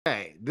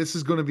Hey, this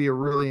is going to be a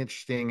really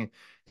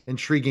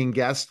intriguing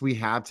guest we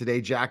have today,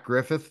 Jack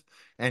Griffith,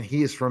 and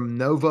he is from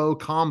Novo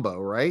Combo,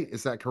 right?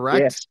 Is that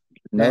correct? Yes,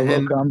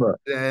 Novo And combo.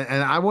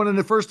 and I wanted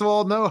to first of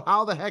all know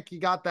how the heck you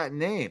got that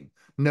name,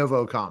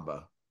 Novo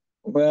Combo.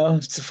 Well,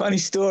 it's a funny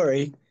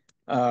story.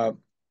 Uh,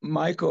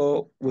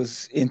 Michael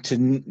was into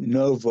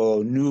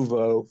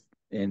Nuvo,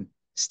 and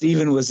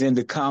Stephen was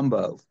into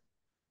combo.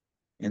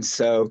 And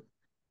so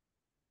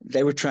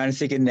they were trying to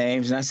think of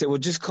names, and I said, well,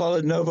 just call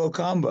it Novo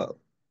Combo.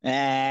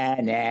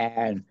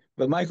 Nah.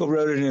 But Michael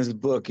wrote it in his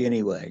book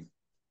anyway.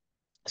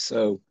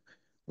 So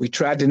we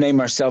tried to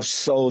name ourselves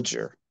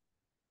Soldier.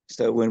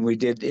 So when we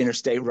did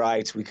interstate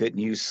rights, we couldn't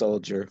use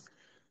Soldier.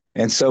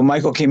 And so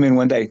Michael came in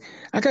one day.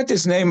 I got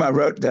this name I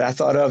wrote that I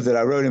thought of that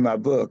I wrote in my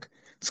book.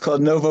 It's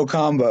called Novo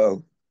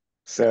Combo.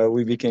 So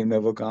we became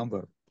Novo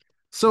Combo.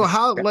 So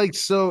how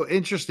so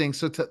interesting.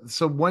 So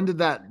when did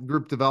that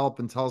group develop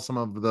and tell some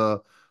of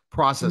the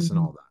process and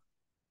all that?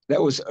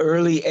 That was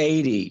early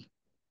 80.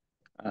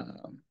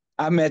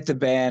 I met the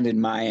band in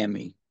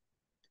Miami.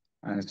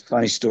 It's a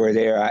funny story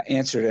there. I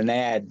answered an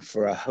ad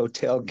for a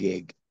hotel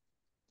gig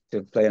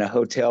to play in a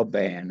hotel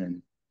band,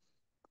 and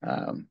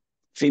um,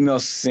 female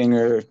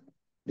singer.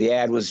 The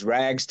ad was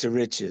rags to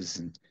riches,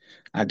 and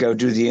I go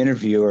do the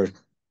interview or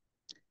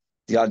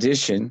the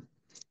audition,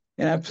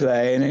 and I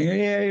play, and they go,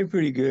 yeah, you're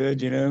pretty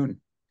good, you know. And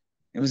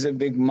it was a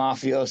big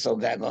mafioso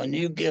guy going,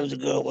 you give the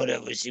girl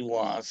whatever she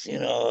wants, you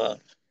know.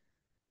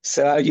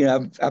 So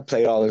I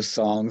played all those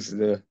songs,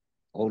 the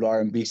old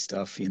R&B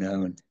stuff, you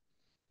know. And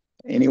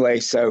anyway,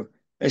 so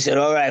they said,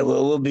 all right,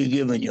 well, we'll be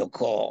giving you a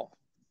call.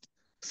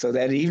 So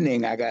that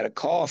evening, I got a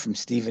call from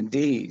Stephen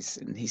Dees,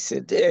 and he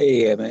said,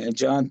 hey, man,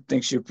 John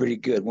thinks you're pretty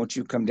good. Won't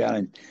you come down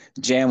and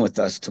jam with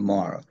us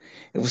tomorrow?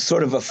 It was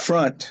sort of a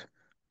front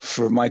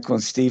for Michael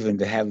and Stephen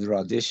to have their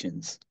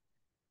auditions.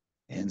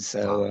 And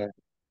so, Wow. uh,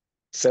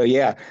 so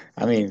yeah,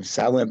 I mean,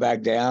 so I went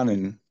back down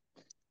and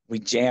we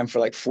jammed for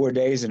like 4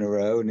 days in a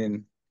row. And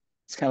then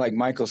it's kind of like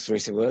Michael's story.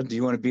 He said, well, do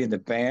you want to be in the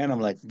band?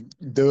 I'm like,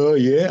 duh,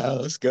 yeah,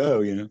 let's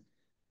go, you know.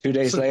 2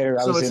 days So later,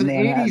 I so was it's in an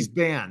 80s Manhattan.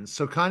 band.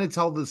 So kind of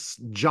tell this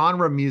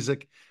genre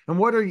music and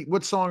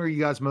what song are you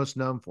guys most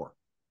known for?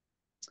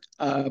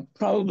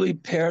 Probably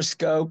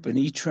Periscope and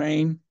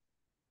E-Train.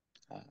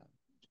 Uh,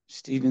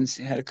 Stevens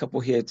had a couple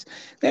hits.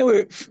 They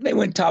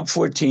went top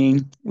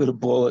 14 with a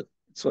bullet.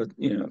 So,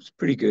 you know, it's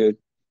pretty good.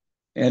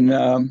 And,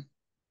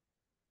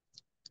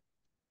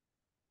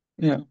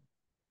 you know,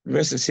 the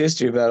rest is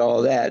history about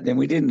all that. Then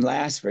we didn't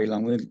last very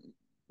long.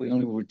 We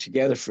only were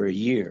together for a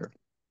year.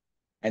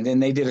 And then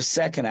they did a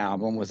second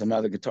album with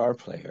another guitar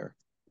player.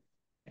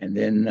 And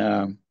then,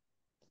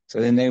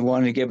 so then they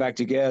wanted to get back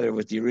together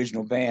with the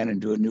original band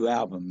and do a new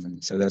album.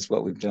 And so that's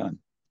what we've done.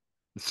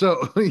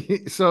 So,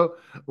 so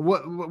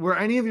what were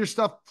any of your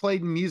stuff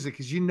played in music?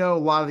 Because you know a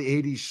lot of the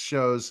 80s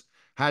shows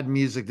had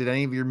music. Did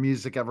any of your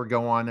music ever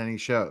go on any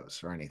shows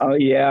or anything? Oh,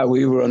 yeah,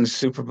 we were on the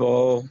Super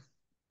Bowl.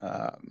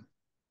 Um,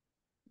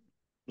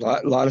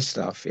 lot of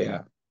stuff.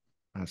 Yeah,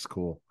 That's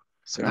cool.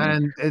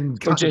 certainly. And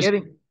For just,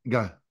 getting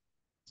go.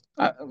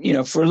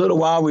 for a little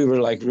while, we were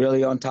like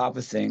really on top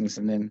of things.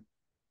 And then,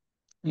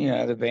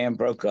 the band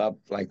broke up.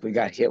 Like we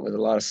got hit with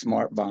a lot of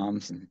smart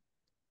bombs and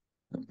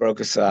it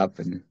broke us up.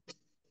 And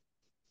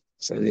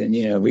so then,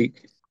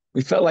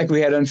 we felt like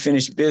we had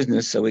unfinished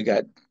business. So we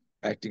got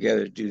back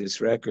together to do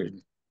this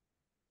record.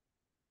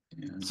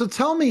 Yeah. So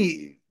tell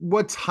me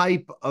what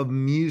type of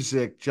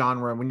music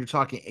genre when you're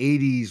talking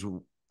 80s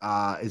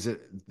is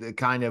it the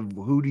kind of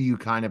who do you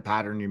kind of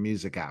pattern your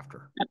music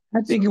after?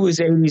 I So think it was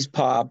 80s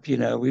pop.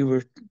 We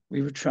were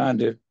trying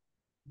to,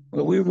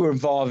 well, we were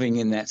evolving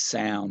in that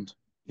sound,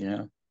 you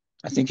know.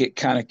 I think it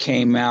kind of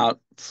came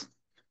out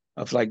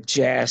of like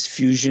jazz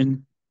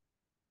fusion,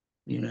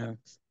 you know,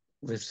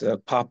 with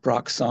pop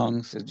rock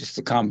songs, just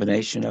a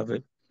combination of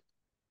it.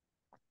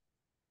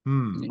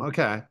 Yeah.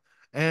 Okay.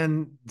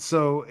 And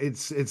so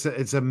it's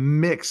a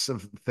mix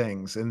of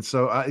things. And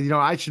so I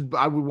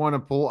would want to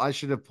pull I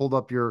should have pulled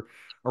up your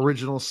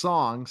original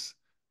songs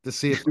to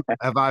see if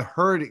have I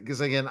heard it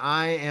because again,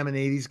 I am an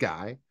 80s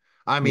guy.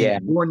 I mean, Yeah.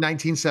 born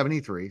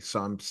 1973, so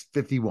I'm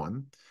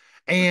 51.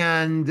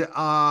 And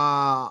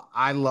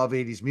I love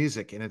 80s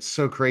music and it's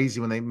so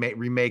crazy when they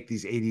remake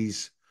these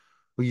 80s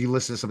when you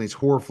listen to some of these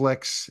horror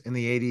flicks in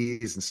the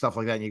 80s and stuff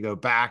like that and you go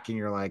back and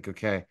you're like,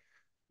 okay,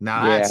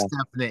 now that's Yeah.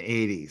 definite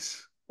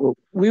 80s. Well,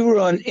 we were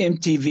on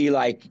MTV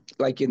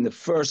like in the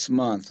first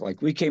month.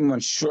 Like we came on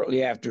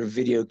shortly after a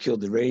video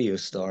killed the radio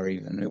star.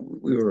 Even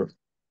we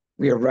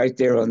were right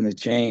there on the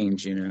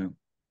change. You know.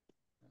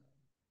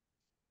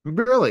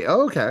 Really?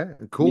 Oh, okay.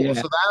 Cool. Yeah.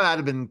 So that would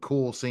have been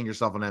cool seeing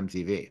yourself on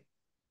MTV.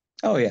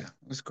 Oh yeah,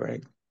 it was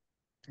great.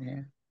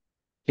 Yeah.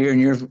 Hearing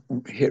your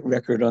hit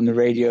record on the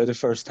radio the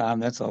first time,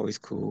 that's always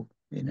cool.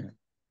 You know.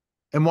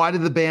 And why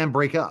did the band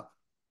break up?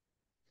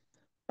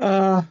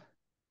 Uh,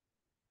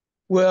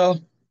 well,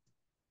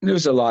 there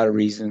was a lot of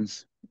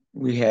reasons.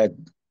 We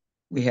had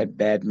we had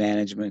bad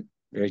management,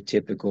 very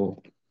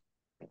typical,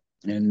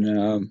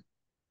 and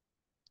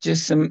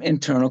just some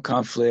internal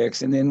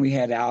conflicts. And then we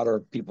had outer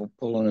people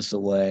pulling us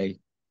away.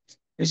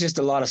 it's just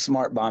a lot of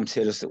smart bombs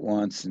hit us at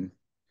once, and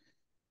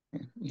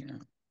you know,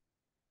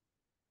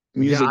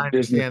 Yeah, I music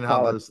business understand how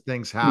polit those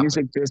things happen.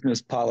 music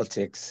business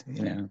politics.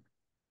 Yeah,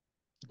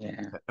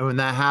 And when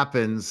that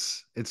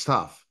happens, it's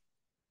tough.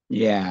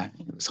 yeah.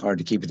 It was hard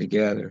to keep it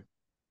together,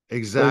 but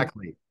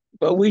Exactly.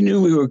 we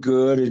knew we were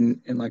good,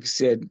 and like I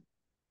said,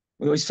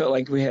 we always felt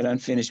like we had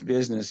unfinished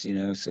business.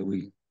 So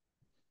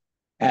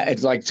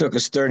it like took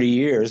us 30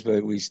 years,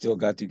 but we still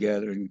got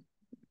together and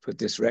put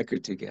this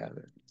record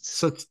together.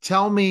 So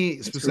tell me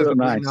It's real specifically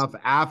nice. enough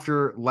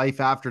after life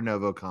after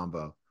Novo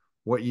Combo,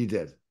 what you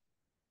did.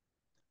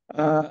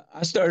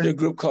 I started a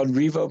group called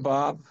Revo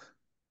Bob.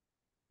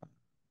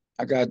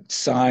 I got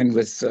signed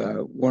with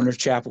Warner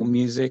Chappell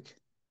Music,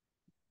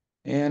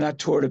 and I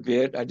toured a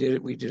bit.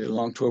 We did a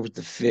long tour with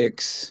the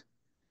Fix.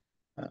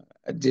 Uh,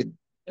 I did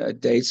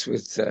dates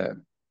with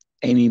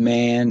Amy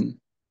Mann.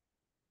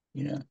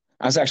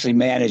 I was actually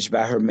managed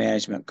by her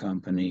management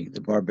company, the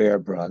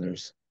Barbera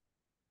Brothers,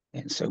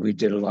 and so we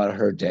did a lot of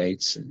her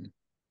dates, and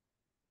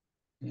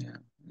yeah,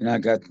 and I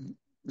got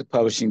the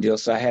publishing deal,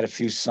 so I had a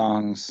few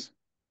songs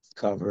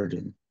covered,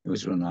 and it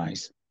was real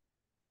nice.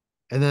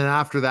 And then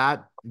after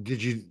that,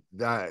 did you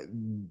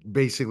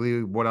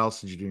basically what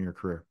else did you do in your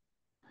career?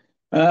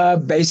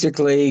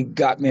 Basically,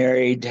 got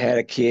married, had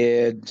a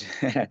kid,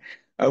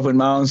 opened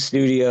my own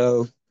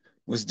studio,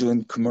 was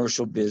doing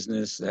commercial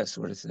business, that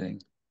sort of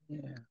thing. Yeah.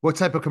 What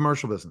type of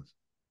commercial business?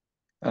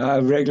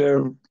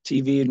 Regular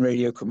TV and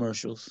radio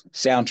commercials,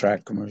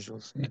 soundtrack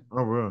commercials. Yeah.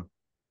 Oh, really?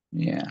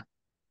 Yeah.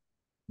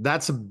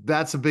 That's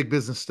a big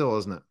business still,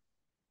 isn't it?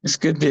 It's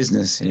good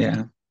business.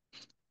 Yeah.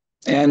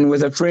 And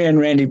with a friend,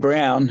 Randy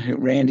Brown,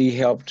 Randy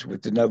helped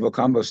with the Novo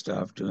Combo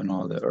stuff, doing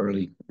all the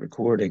early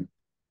recording.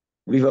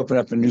 We've opened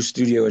up a new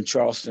studio in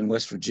Charleston,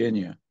 West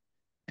Virginia,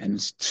 and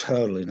it's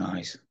totally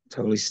nice,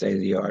 totally state of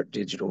the art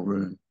digital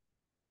room.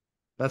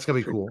 That's gonna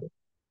be cool.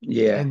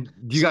 Yeah. And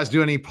do you guys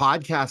do any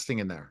podcasting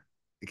in there?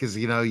 Because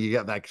you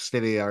got that state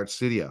of the art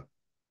studio.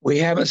 We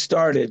haven't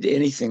started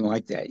anything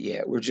like that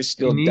yet. We're just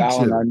You still need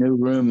dialing our to. new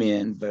room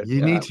in, but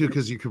You need to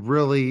because you could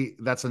really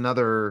that's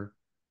another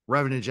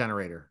revenue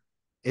generator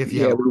if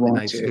you have yeah, a we really want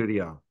nice to.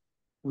 studio.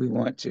 We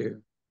want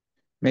to.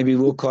 Maybe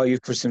we'll call you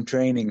for some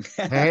training.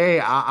 Hey,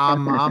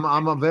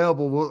 I'm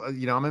available.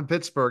 I'm in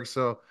Pittsburgh,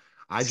 so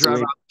I drive out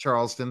Sweet. to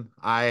Charleston.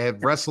 I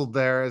have wrestled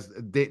there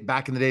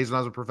back in the days when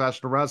I was a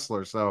professional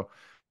wrestler. So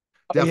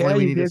Oh yeah, definitely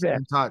we you need to did stay that.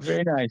 in touch.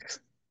 Very nice.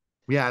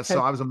 Yeah,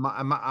 so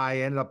Have-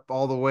 I ended up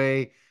all the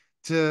way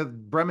to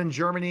Bremen,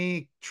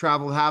 Germany,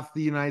 traveled half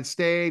the United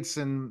States,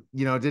 and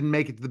didn't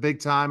make it to the big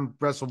time.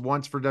 Wrestled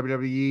once for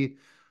WWE,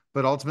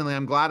 but ultimately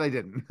I'm glad I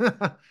didn't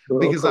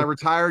because I Cool.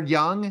 retired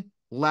young,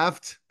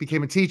 left,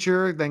 became a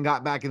teacher, then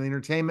got back in the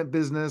entertainment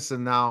business,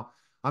 and now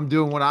I'm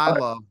doing what I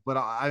love. But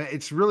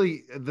it's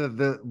really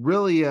the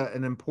really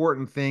an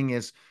important thing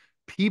is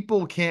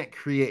people can't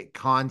create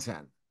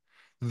content.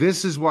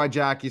 This is why,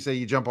 Jack, you say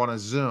you jump on a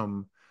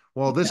Zoom.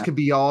 Well, this Yeah. could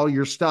be all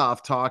your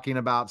stuff talking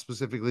about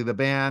specifically the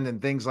band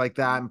and things like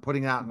that and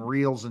putting out in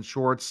reels and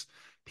shorts.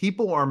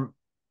 People are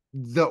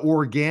the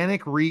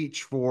organic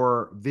reach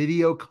for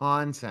video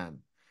content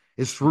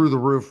is through the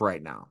roof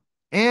right now.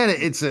 And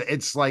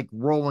it's like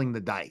rolling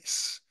the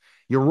dice.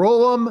 You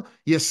roll them,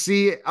 you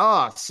see,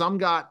 some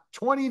got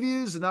 20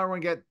 views, another one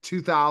get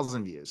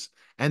 2,000 views.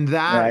 And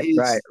that Right,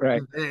 right, is,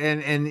 right.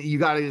 and you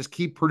got to just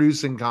keep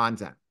producing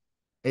content.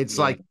 It's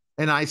Yeah. like,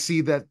 and I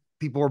see that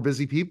people are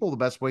busy people. The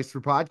best ways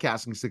through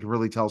podcasting is they can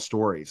really tell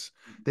stories.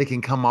 They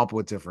can come up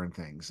with different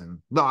things. And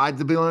no, I'd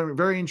be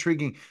very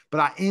intriguing.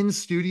 But in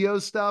studio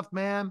stuff,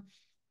 man,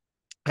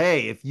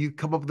 hey, if you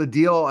come up with a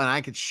deal and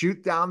I could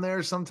shoot down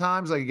there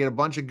sometimes, I could get a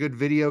bunch of good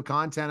video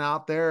content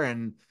out there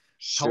and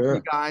help you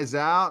Sure. guys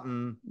out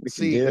and We can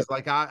see. do it. Because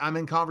like I'm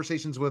in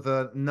conversations with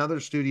another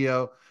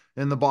studio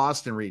in the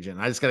Boston region.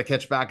 I just got to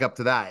catch back up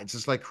to that. It's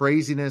just like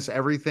craziness.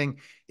 Everything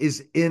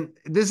is in.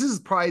 This is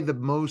probably the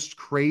most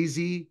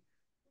crazy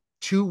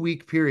 2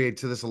 week period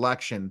to this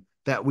election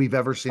that we've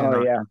ever seen in Oh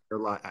our yeah.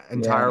 Yeah.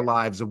 entire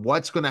lives of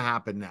what's going to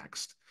happen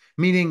next.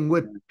 Meaning,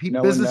 with No one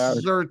knows.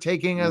 businesses are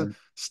taking a Yeah.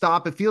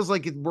 stop. It feels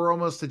like we're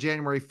almost to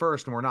January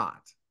 1st and we're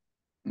not.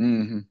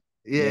 Hmm.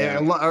 Yeah,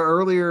 Yeah.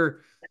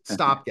 earlier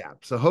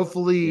stopgap. So Yeah.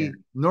 hopefully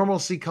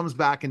normalcy comes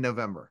back in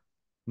November.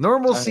 I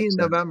Normalcy hope in so.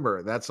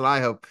 November. That's what I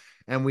hope.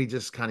 And we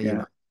just kind of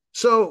Yeah.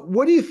 So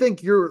what do you think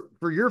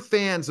for your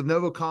fans of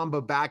Novo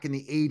Combo back in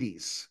the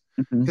 80s?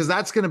 Hmm. Because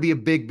that's going to be a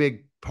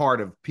big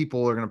part of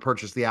people who are going to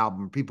purchase the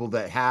album, people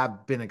that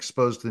have been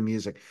exposed to the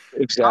music.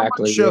 How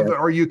Exactly. much of Yeah.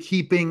 are you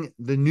keeping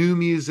the new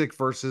music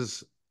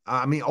versus,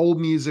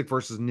 old music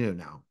versus new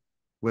now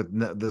with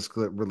this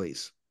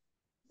release?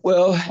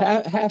 Well,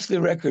 half the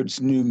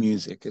record's new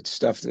music. It's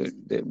stuff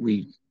that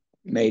we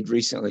made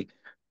recently,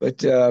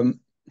 but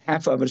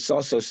half of it's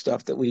also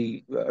stuff that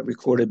we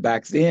recorded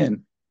back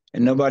then,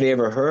 and nobody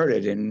ever heard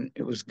it, and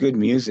it was good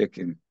music,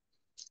 and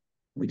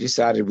we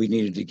decided we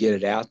needed to get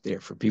it out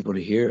there for people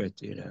to hear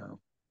it.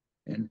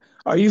 And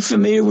are you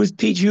familiar with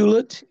Pete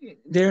Hewlett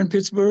there in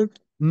Pittsburgh?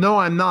 No,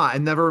 I'm not. I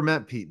never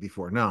met Pete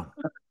before. No.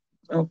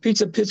 Well,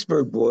 Pete's a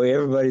Pittsburgh boy.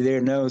 Everybody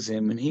there knows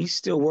him, and he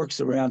still works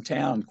around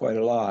town quite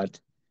a lot.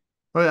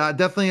 Well, I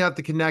definitely have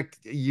to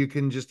connect. You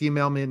can just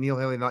email me at He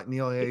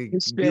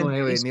at spent the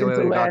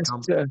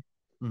neilhaley.com. he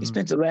Mm-hmm.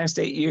 spent the last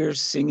 8 years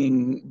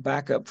singing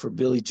backup for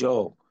Billy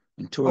Joel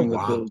and Oh, touring with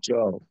wow. Billy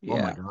Joel. Oh, my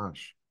Yeah,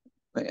 gosh.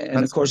 and of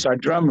That's course cool. our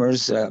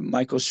drummers,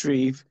 Michael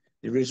Shreve,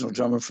 the original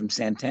drummer from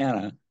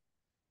Santana,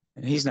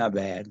 and he's not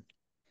bad.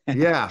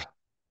 Yeah.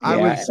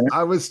 Yeah,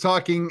 I was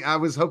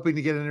hoping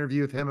to get an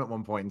interview with him at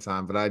one point in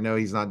time, but I know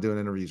he's not doing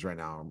interviews right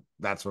now.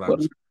 That's what I well,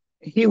 was.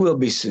 he will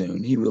be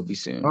soon. He will be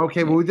soon.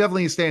 Okay, Yeah, well, we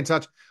definitely need to stay in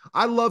touch.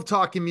 I love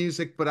talking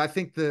music, but I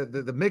think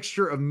the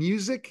mixture of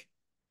music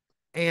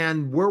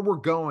and where we're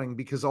going,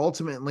 because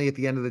ultimately at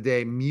the end of the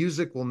day,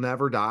 music will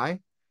never die.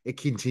 It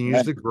continues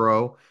right, to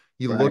grow.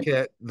 You look right.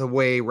 at the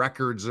way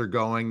records are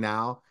going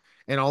now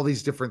and all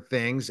these different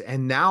things.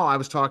 And now I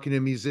was talking to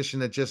a musician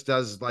that just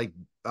does like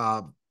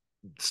uh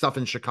stuff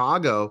in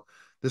Chicago.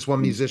 This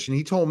one musician,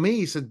 he told me,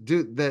 he said,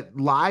 dude, that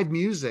live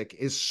music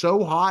is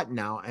so hot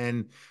now.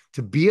 And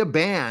to be a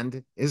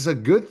band is a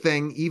good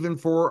thing, even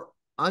for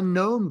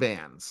unknown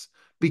bands,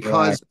 Right,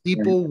 because right.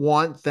 people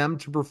want them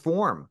to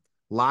perform.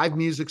 Live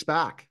music's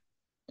back.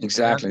 And that,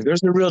 Exactly.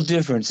 There's a real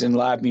difference in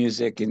live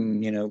music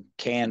and,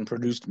 can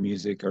produced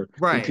music or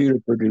right. computer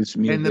produced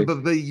And then,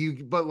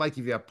 music. but like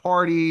if you have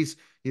parties,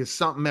 you have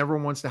something,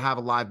 everyone wants to have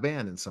a live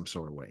band in some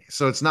sort of way.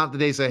 So it's not the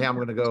day say, hey, I'm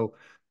going to go.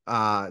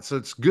 So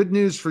it's good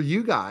news for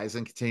you guys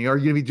and continue. Are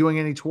you going to be doing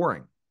any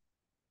touring?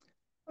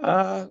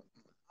 Uh,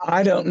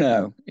 I don't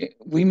know.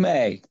 We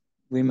may.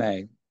 We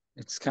may.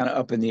 It's kind of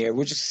up in the air.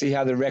 We'll just see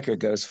how the record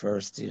goes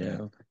first.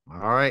 All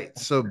right.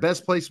 So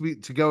best place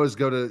to go is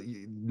go to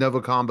Novo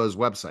Combo's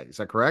website. Is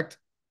that correct?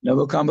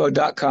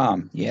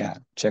 Novocombo.com. Yeah,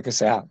 check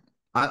us out.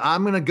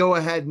 I'm going to go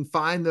ahead and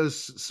find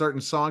those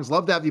certain songs.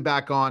 Love to have you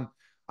back on.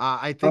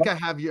 I Oh, think I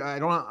have you. I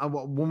don't.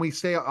 When we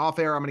stay off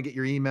air, I'm going to get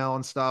your email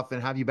and stuff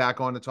and have you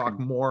back on to talk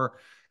more.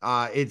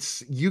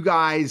 It's you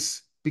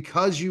guys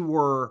because you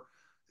were.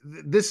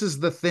 This is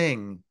the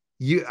thing.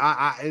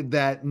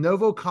 That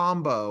Novo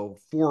Combo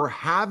for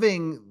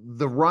having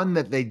the run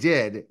that they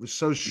did. It was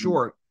so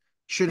short.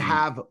 Should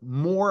have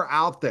more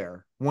out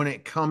there when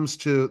it comes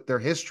to their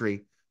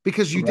history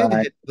because you did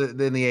right. hit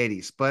in the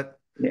 '80s,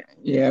 Yeah,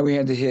 yeah, we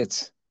had the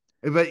hits.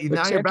 but But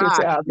now you're check us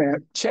back. out,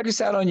 man. Check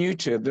us out on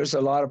YouTube. There's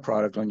a lot of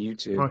product on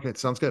YouTube. Okay,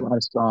 sounds A good. lot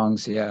of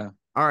songs. Yeah.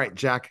 All right,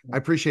 Jack. I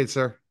appreciate it,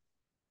 sir.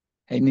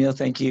 Hey, Neil,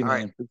 thank you, All right.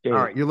 man. Appreciate All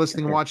it. right. You're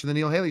listening and Okay. watching The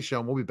Neil Haley Show,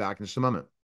 and we'll be back in just a moment.